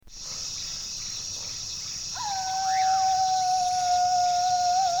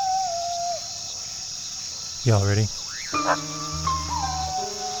Y'all ready?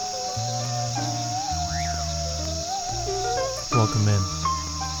 Welcome in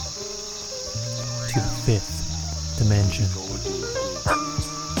to the fifth dimension.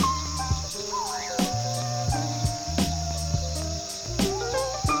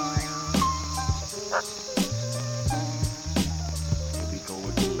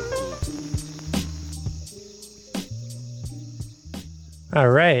 All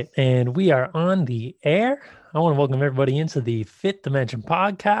right, and we are on the air. I want to welcome everybody into the Fifth Dimension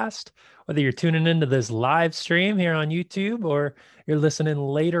podcast. Whether you're tuning into this live stream here on YouTube or you're listening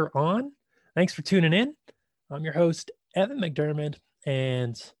later on, thanks for tuning in. I'm your host, Evan McDermott,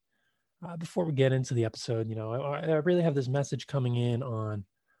 and before we get into the episode, I really have this message coming in on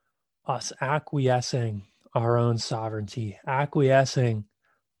us acquiescing our own sovereignty, acquiescing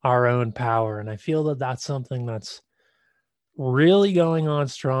our own power, and I feel that that's something that's really going on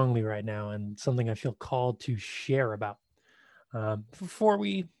strongly right now and something I feel called to share about. Before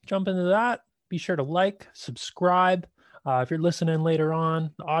we jump into that, be sure to like, subscribe. If you're listening later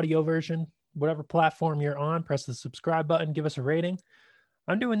on, the audio version, whatever platform you're on, press the subscribe button, give us a rating.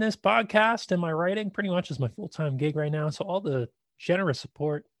 I'm doing this podcast and my writing pretty much as my full-time gig right now. So all the generous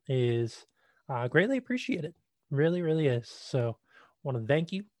support is greatly appreciated. Really, really is. So I want to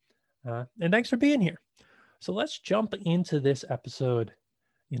thank you. And thanks for being here. So let's jump into this episode,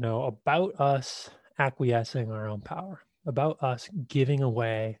 about us acquiescing our own power, about us giving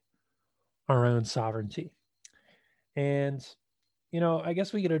away our own sovereignty. And, I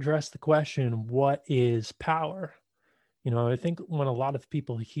guess we could address the question, what is power? I think when a lot of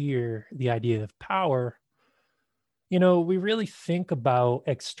people hear the idea of power, we really think about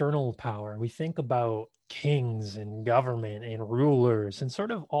external power. We think about kings and government and rulers and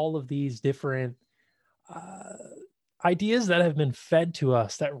sort of all of these different uh, ideas that have been fed to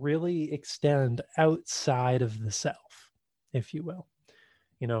us that really extend outside of the self, if you will.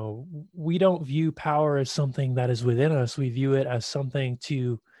 We don't view power as something that is within us. We view it as something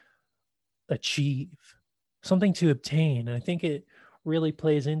to achieve, something to obtain. And I think it really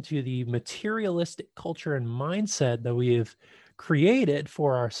plays into the materialistic culture and mindset that we have created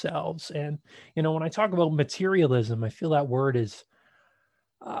for ourselves. And, when I talk about materialism, I feel that word is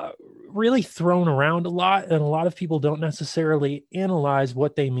uh, really thrown around a lot, and a lot of people don't necessarily analyze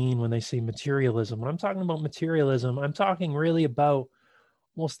what they mean when they say materialism. When I'm talking about materialism, I'm talking really about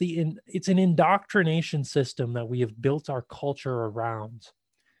it's an indoctrination system that we have built our culture around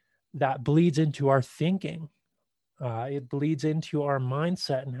that bleeds into our thinking. It bleeds into our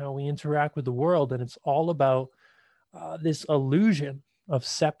mindset and how we interact with the world, and it's all about this illusion of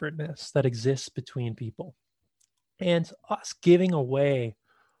separateness that exists between people, and us giving away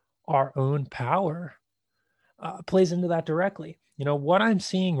our own power plays into that directly. What I'm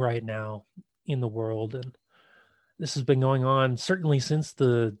seeing right now in the world, and this has been going on certainly since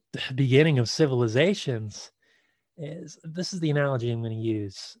the beginning of civilizations, is this is the analogy I'm going to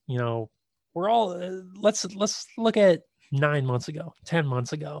use. We're all let's look at 9 months ago, 10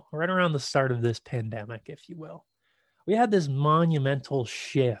 months ago, right around the start of this pandemic, if you will. We had this monumental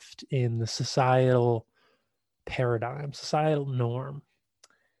shift in the societal paradigm, societal norm.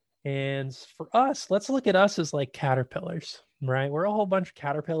 And for us, let's look at us as like caterpillars, right? We're a whole bunch of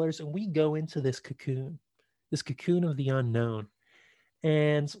caterpillars and we go into this cocoon of the unknown.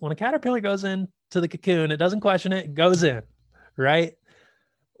 And when a caterpillar goes into the cocoon, it doesn't question it, it goes in, right?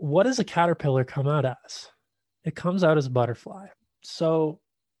 What does a caterpillar come out as? It comes out as a butterfly. So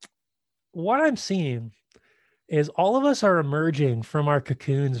what I'm seeing is all of us are emerging from our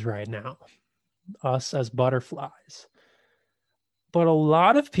cocoons right now, us as butterflies. But a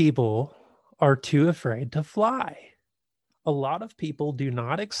lot of people are too afraid to fly. A lot of people do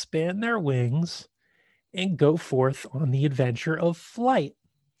not expand their wings and go forth on the adventure of flight.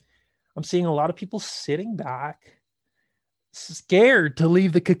 I'm seeing a lot of people sitting back, scared to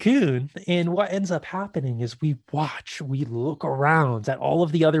leave the cocoon. And what ends up happening is we look around at all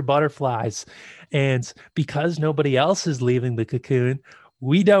of the other butterflies. And because nobody else is leaving the cocoon,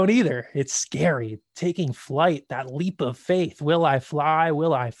 we don't either. It's scary. Taking flight, that leap of faith. Will I fly?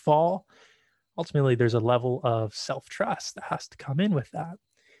 Will I fall? Ultimately, there's a level of self-trust that has to come in with that.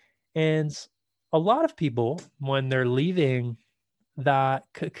 And a lot of people, when they're leaving that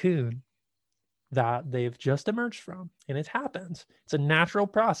cocoon that they've just emerged from, and it happens, it's a natural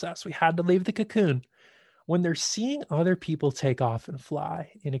process. We had to leave the cocoon. When they're seeing other people take off and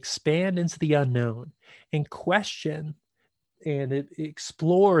fly and expand into the unknown and question and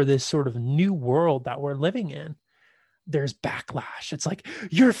explore this sort of new world that we're living in, there's backlash. It's like,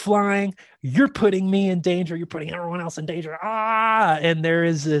 you're flying, you're putting me in danger, you're putting everyone else in danger. And there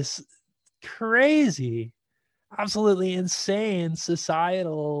is this crazy absolutely insane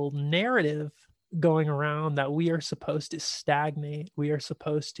societal narrative going around that we are supposed to stagnate. We are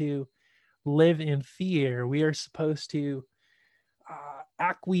supposed to live in fear. We are supposed to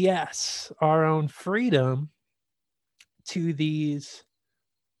acquiesce our own freedom to these,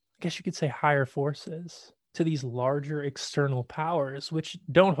 I guess you could say, higher forces, to these larger external powers, which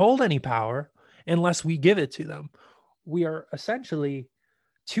don't hold any power unless we give it to them. We are essentially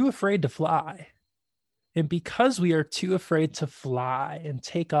too afraid to fly. And because we are too afraid to fly and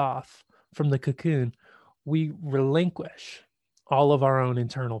take off from the cocoon, we relinquish all of our own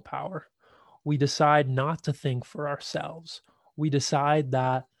internal power. We decide not to think for ourselves. We decide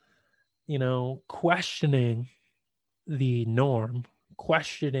that, questioning the norm,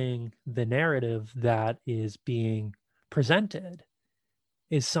 questioning the narrative that is being presented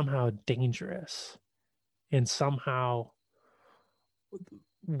is somehow dangerous, and somehow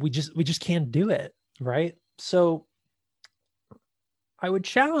we just can't do it, right? So I would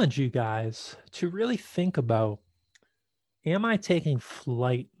challenge you guys to really think about, am I taking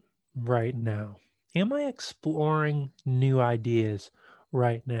flight right now? Am I exploring new ideas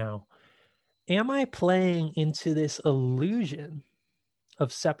right now? Am I playing into this illusion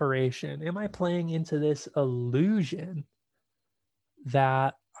of separation? Am I playing into this illusion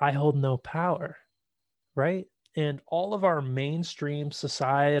that I hold no power, right? And all of our mainstream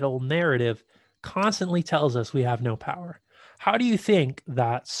societal narrative constantly tells us we have no power. How do you think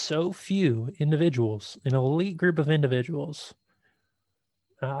that so few individuals, an elite group of individuals,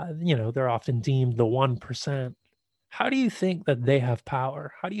 they're often deemed the 1%. How do you think that they have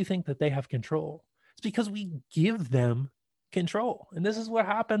power? How do you think that they have control? It's because we give them control. And this is what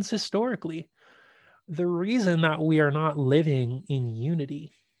happens historically. The reason that we are not living in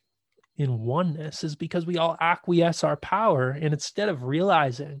unity, in oneness, is because we all acquiesce our power. And instead of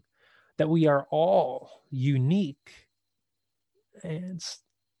realizing that we are all unique and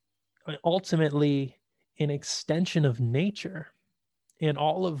ultimately an extension of nature and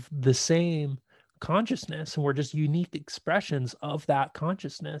all of the same consciousness, and we're just unique expressions of that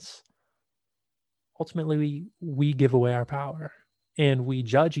consciousness, ultimately we give away our power and we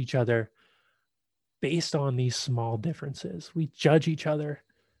judge each other based on these small differences. We judge each other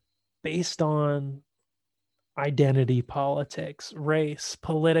based on identity politics, race,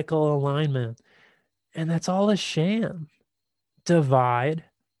 political alignment, and that's all a sham. Divide,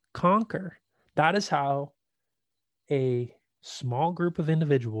 conquer. That is how a small group of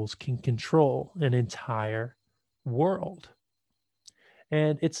individuals can control an entire world.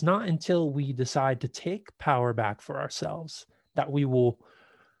 And it's not until we decide to take power back for ourselves that we will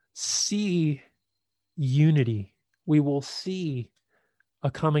see unity. We will see a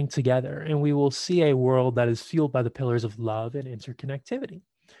coming together, and we will see a world that is fueled by the pillars of love and interconnectivity.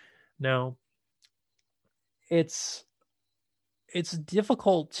 Now, it's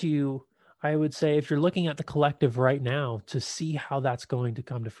difficult to, I would say, if you're looking at the collective right now, to see how that's going to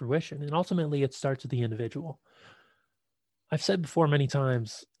come to fruition. And ultimately, it starts with the individual. I've said before many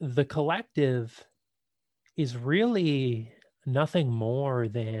times, the collective is really nothing more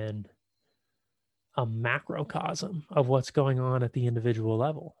than a macrocosm of what's going on at the individual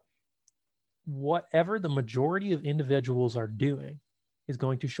level. Whatever the majority of individuals are doing is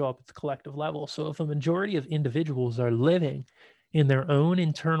going to show up at the collective level. So if a majority of individuals are living in their own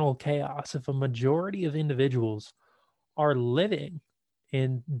internal chaos, if a majority of individuals are living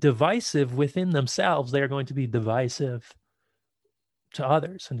in divisive within themselves, they are going to be divisive to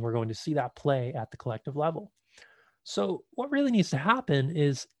others. And we're going to see that play at the collective level. So what really needs to happen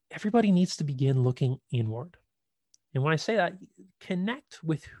is everybody needs to begin looking inward. And when I say that, connect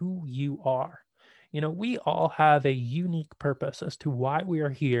with who you are. We all have a unique purpose as to why we are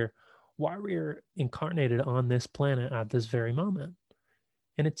here, why we are incarnated on this planet at this very moment.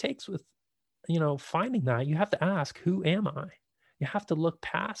 And it takes with, finding that, you have to ask, who am I? You have to look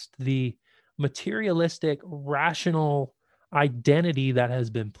past the materialistic, rational identity that has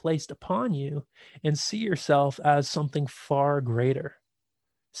been placed upon you and see yourself as something far greater.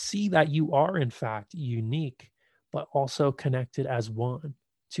 See that you are, in fact, unique, but also connected as one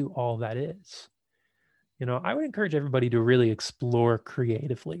to all that is. I would encourage everybody to really explore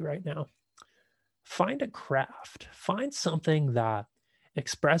creatively right now. Find a craft, find something that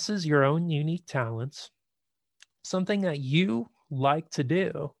expresses your own unique talents, something that you like to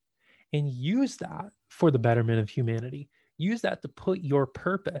do, and use that for the betterment of humanity. Use that to put your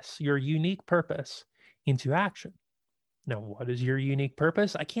purpose, your unique purpose, into action. Now, what is your unique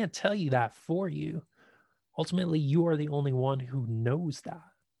purpose? I can't tell you that for you. Ultimately, you are the only one who knows that.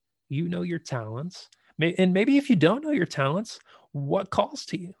 You know your talents. And maybe if you don't know your talents, what calls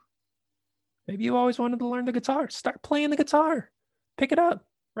to you? Maybe you always wanted to learn the guitar. Start playing the guitar. Pick it up.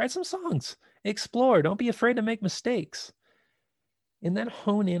 Write some songs. Explore. Don't be afraid to make mistakes. And then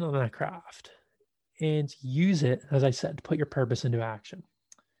hone in on that craft and use it, as I said, to put your purpose into action.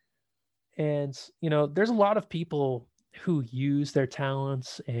 And, there's a lot of people who use their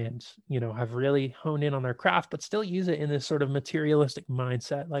talents and, have really honed in on their craft, but still use it in this sort of materialistic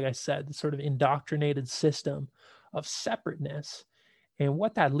mindset. Like I said, the sort of indoctrinated system of separateness. And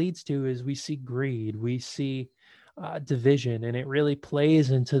what that leads to is we see greed, we see division, and it really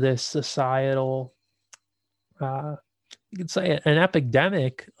plays into this societal, you could say, an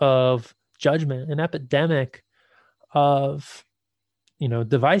epidemic of judgment, an epidemic of,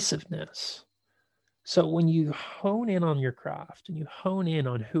 divisiveness. So when you hone in on your craft and you hone in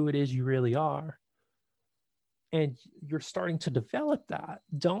on who it is you really are, and you're starting to develop that,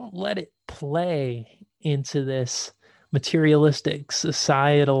 don't let it play into this materialistic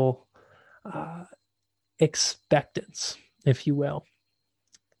societal expectance, if you will.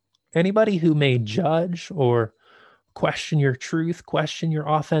 Anybody who may judge or question your truth, question your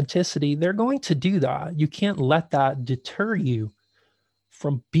authenticity, they're going to do that. You can't let that deter you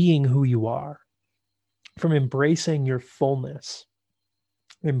from being who you are, from embracing your fullness,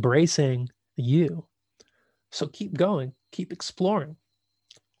 embracing you. So keep going, keep exploring,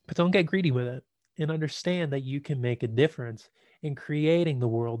 but don't get greedy with it, and understand that you can make a difference in creating the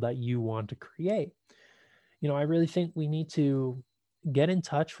world that you want to create. I really think we need to get in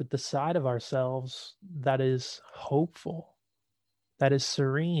touch with the side of ourselves that is hopeful, that is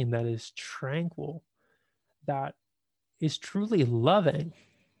serene, that is tranquil, that is truly loving.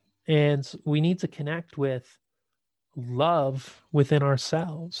 And we need to connect with love within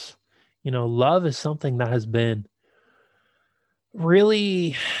ourselves. Love is something that has been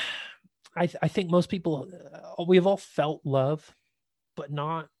really, I think most people, we've all felt love, but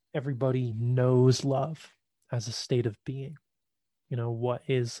not everybody knows love as a state of being. What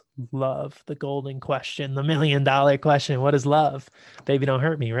is love? The golden question, the $1 million question. What is love? Baby, don't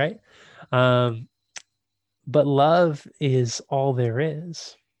hurt me, right? But love is all there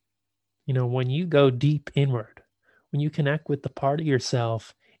is. When you go deep inward, when you connect with the part of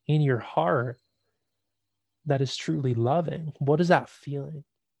yourself in your heart that is truly loving, what is that feeling?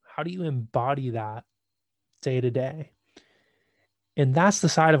 How do you embody that day to day? And that's the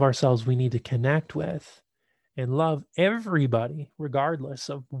side of ourselves we need to connect with and love everybody, regardless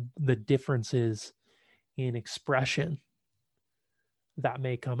of the differences in expression that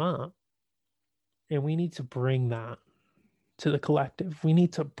may come up. And we need to bring that to the collective. We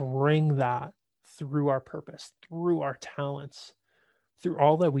need to bring that through our purpose, through our talents, through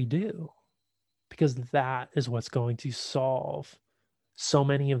all that we do, because that is what's going to solve so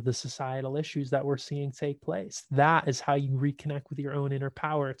many of the societal issues that we're seeing take place. That is how you reconnect with your own inner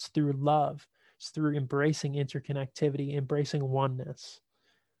power. It's through love. It's through embracing interconnectivity, embracing oneness.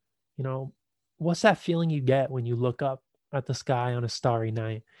 What's that feeling you get when you look up at the sky on a starry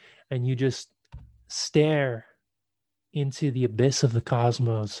night and you just stare into the abyss of the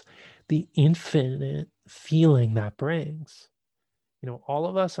cosmos, the infinite feeling that brings? All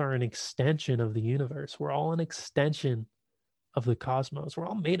of us are an extension of the universe. We're all an extension of the cosmos. We're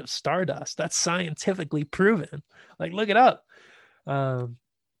all made of stardust. That's scientifically proven. Like, look it up.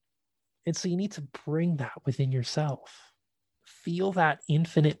 And so you need to bring that within yourself. Feel that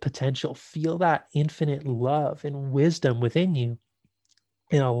infinite potential. Feel that infinite love and wisdom within you.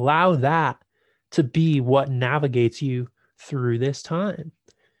 And allow that to be what navigates you through this time.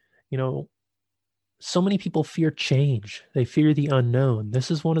 So many people fear change. They fear the unknown.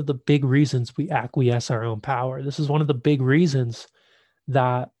 This is one of the big reasons we acquiesce our own power. This is one of the big reasons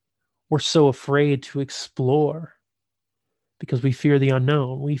that we're so afraid to explore, because we fear the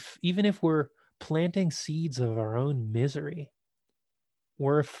unknown. Even if we're planting seeds of our own misery,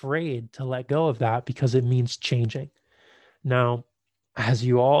 we're afraid to let go of that because it means changing. Now, as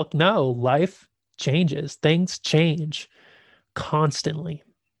you all know, life changes. Things change constantly,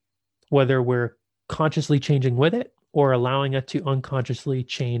 whether we're consciously changing with it or allowing it to unconsciously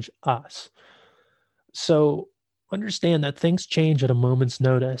change us. So understand that things change at a moment's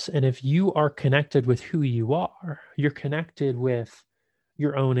notice. And if you are connected with who you are, you're connected with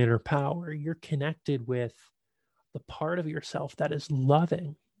your own inner power. You're connected with the part of yourself that is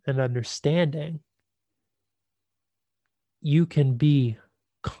loving and understanding. You can be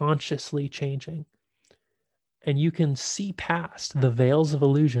consciously changing, and you can see past the veils of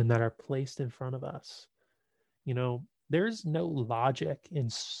illusion that are placed in front of us. There's no logic in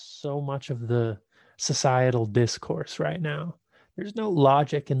so much of the societal discourse right now. There's no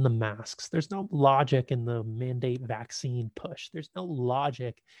logic in the masks. There's no logic in the mandate vaccine push. There's no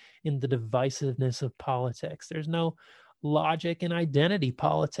logic in the divisiveness of politics. There's no logic in identity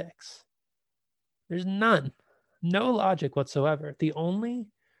politics. There's none. No logic whatsoever. The only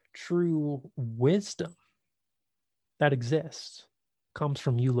true wisdom that exists comes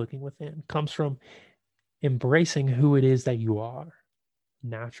from you looking within, comes from embracing who it is that you are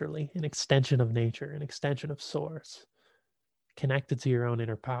naturally, an extension of nature, an extension of source, connected to your own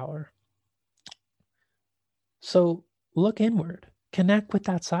inner power. So look inward, connect with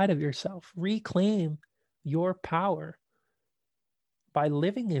that side of yourself, reclaim your power by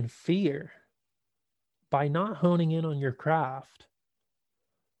living in fear, by not honing in on your craft,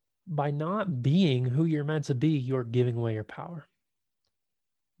 by not being who you're meant to be. You're giving away your power.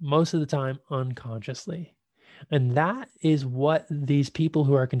 Most of the time, unconsciously. And that is what these people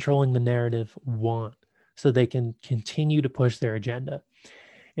who are controlling the narrative want, so they can continue to push their agenda.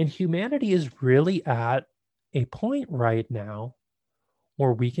 And humanity is really at a point right now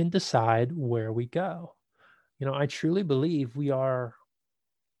where we can decide where we go. I truly believe we are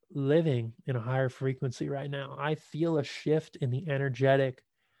living in a higher frequency right now. I feel a shift in the energetic,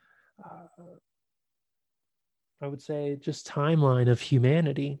 I would say, just timeline of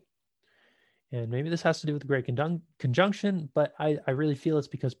humanity. And maybe this has to do with the Great Conjunction, but I really feel it's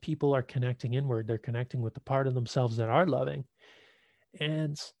because people are connecting inward. They're connecting with the part of themselves that are loving.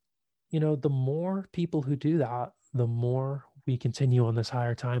 And, the more people who do that, the more we continue on this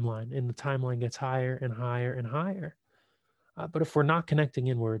higher timeline. And the timeline gets higher and higher and higher. But if we're not connecting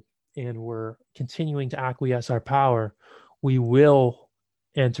inward and we're continuing to acquiesce our power, we will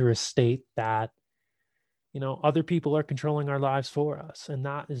enter a state that other people are controlling our lives for us. And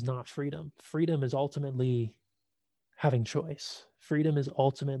that is not freedom. Freedom is ultimately having choice. Freedom is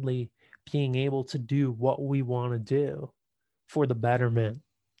ultimately being able to do what we want to do for the betterment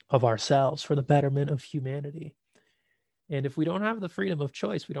of ourselves, for the betterment of humanity. And if we don't have the freedom of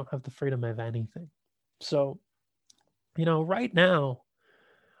choice, we don't have the freedom of anything. So, right now,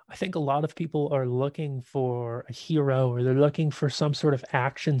 I think a lot of people are looking for a hero, or they're looking for some sort of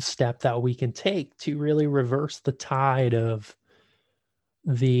action step that we can take to really reverse the tide of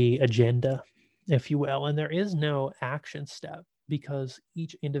the agenda, if you will. And there is no action step, because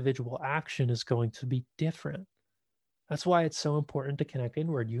each individual action is going to be different. That's why it's so important to connect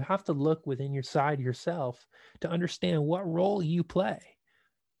inward. You have to look within yourself to understand what role you play.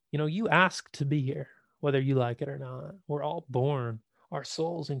 You ask to be here, whether you like it or not. We're all born, our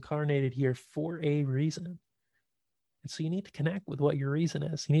souls incarnated here for a reason. And so you need to connect with what your reason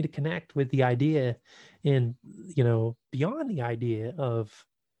is. You need to connect with the idea and, beyond the idea of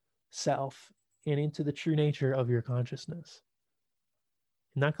self and into the true nature of your consciousness.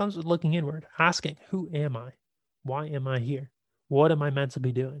 And that comes with looking inward, asking, who am I? Why am I here? What am I meant to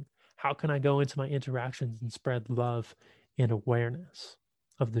be doing? How can I go into my interactions and spread love and awareness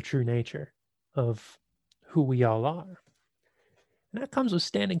of the true nature of who we all are? And that comes with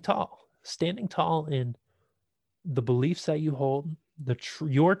standing tall in the beliefs that you hold,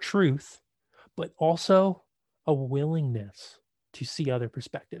 your truth, but also a willingness to see other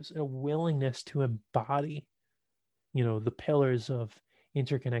perspectives, a willingness to embody, the pillars of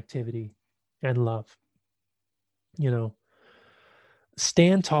interconnectivity and love.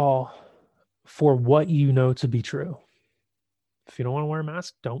 Stand tall for what you know to be true. If you don't want to wear a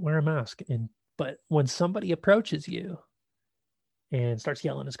mask, don't wear a mask. But when somebody approaches you and starts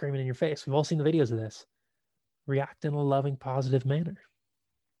yelling and screaming in your face, we've all seen the videos of this, react in a loving, positive manner.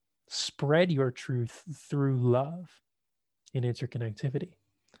 Spread your truth through love and interconnectivity.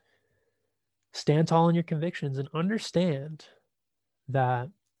 Stand tall in your convictions and understand that,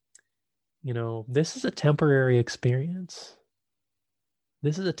 this is a temporary experience.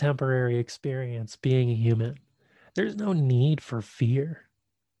 This is a temporary experience being a human. There's no need for fear.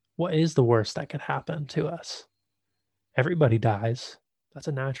 What is the worst that could happen to us? Everybody dies. That's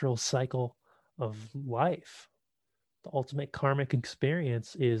a natural cycle of life. The ultimate karmic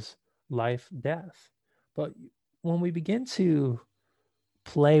experience is life, death. But when we begin to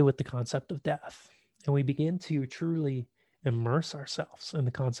play with the concept of death and we begin to truly immerse ourselves in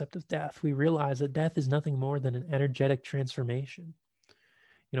the concept of death, we realize that death is nothing more than an energetic transformation.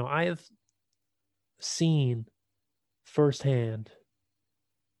 I have seen firsthand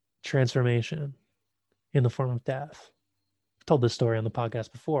transformation in the form of death. I've told this story on the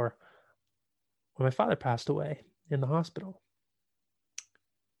podcast before. When my father passed away in the hospital,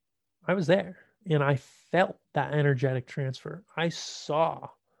 I was there and I felt that energetic transfer. I saw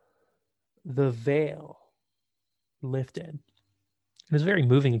the veil lifted. It was a very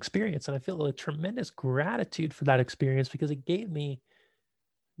moving experience, and I feel a tremendous gratitude for that experience because it gave me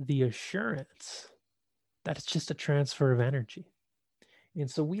the assurance that it's just a transfer of energy.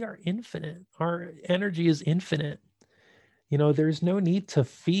 And so we are infinite. Our energy is infinite. There's no need to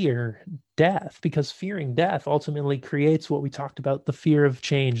fear death, because fearing death ultimately creates what we talked about, the fear of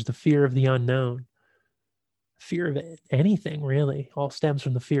change, the fear of the unknown. Fear of anything really all stems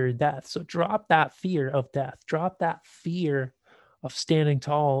from the fear of death. So drop that fear of death, drop that fear of standing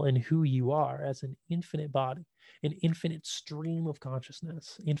tall in who you are as an infinite body, an infinite stream of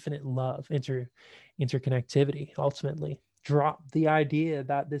consciousness, infinite love, interconnectivity. Ultimately, drop the idea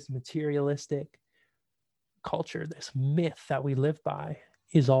that this materialistic culture, this myth that we live by,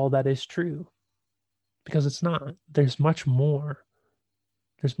 is all that is true, because it's not. There's much more.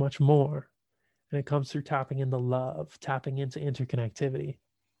 There's much more. And it comes through tapping into love, tapping into interconnectivity.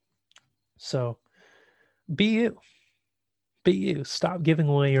 So be you. Be you. Stop giving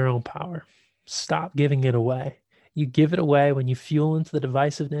away your own power. Stop giving it away. You give it away when you fuel into the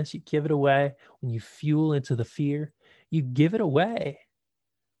divisiveness. You give it away when you fuel into the fear. You give it away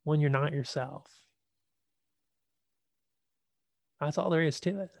when you're not yourself. That's all there is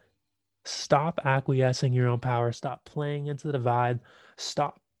to it. Stop acquiescing your own power. Stop playing into the divide.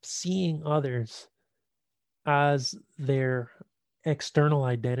 Stop seeing others as their external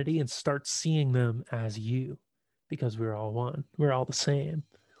identity and start seeing them as you, because we're all one. We're all the same.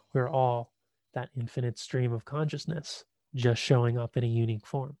 We're all that infinite stream of consciousness, just showing up in a unique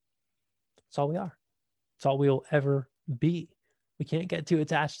form. That's all we are. That's all we'll ever be. We can't get too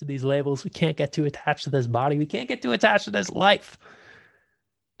attached to these labels. We can't get too attached to this body. We can't get too attached to this life.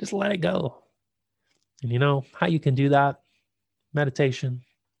 Just let it go. And you know how you can do that? Meditation,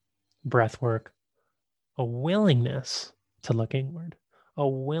 breath work, a willingness to look inward, a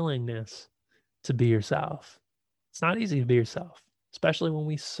willingness to be yourself. It's not easy to be yourself, especially when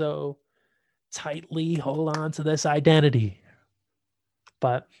we so tightly hold on to this identity.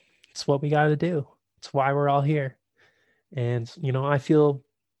 But it's what we got to do. It's why we're all here. And, I feel,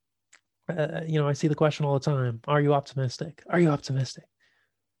 I see the question all the time. Are you optimistic? Are you optimistic?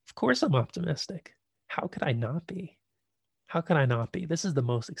 Of course I'm optimistic. How could I not be? How could I not be? This is the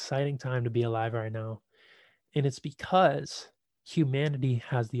most exciting time to be alive right now. And it's because humanity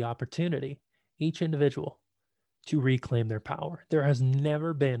has the opportunity, each individual, to reclaim their power. There has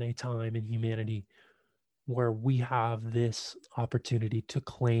never been a time in humanity where we have this opportunity to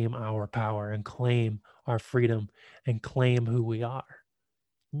claim our power and claim our freedom and claim who we are.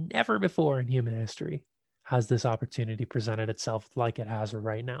 Never before in human history has this opportunity presented itself like it has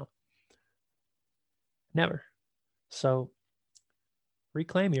right now. Never. So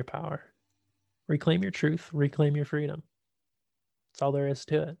reclaim your power, reclaim your truth, reclaim your freedom. That's all there is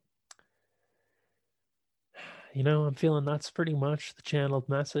to it. I'm feeling that's pretty much the channeled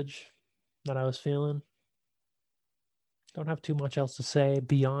message that I was feeling. Don't have too much else to say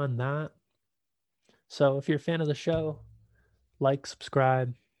beyond that. So if you're a fan of the show, like,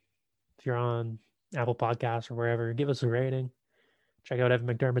 subscribe. If you're on Apple Podcasts or wherever, give us a rating. Check out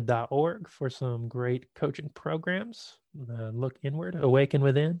evanmcdermott.org for some great coaching programs. Look inward, awaken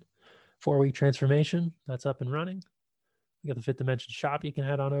within, 4-week transformation. That's up and running. We got the Fifth Dimension shop you can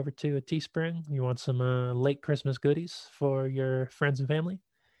head on over to at Teespring. You want some late Christmas goodies for your friends and family.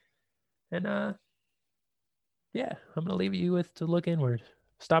 And yeah, I'm going to leave you with to look inward.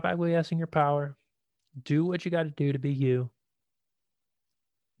 Stop acquiescing your power. Do what you got to do to be you.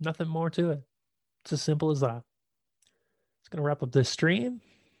 Nothing more to it. It's as simple as that. It's going to wrap up this stream.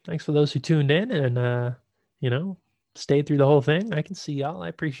 Thanks for those who tuned in and, stayed through the whole thing. I can see y'all. I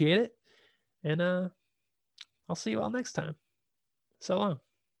appreciate it. And I'll see you all next time. So long.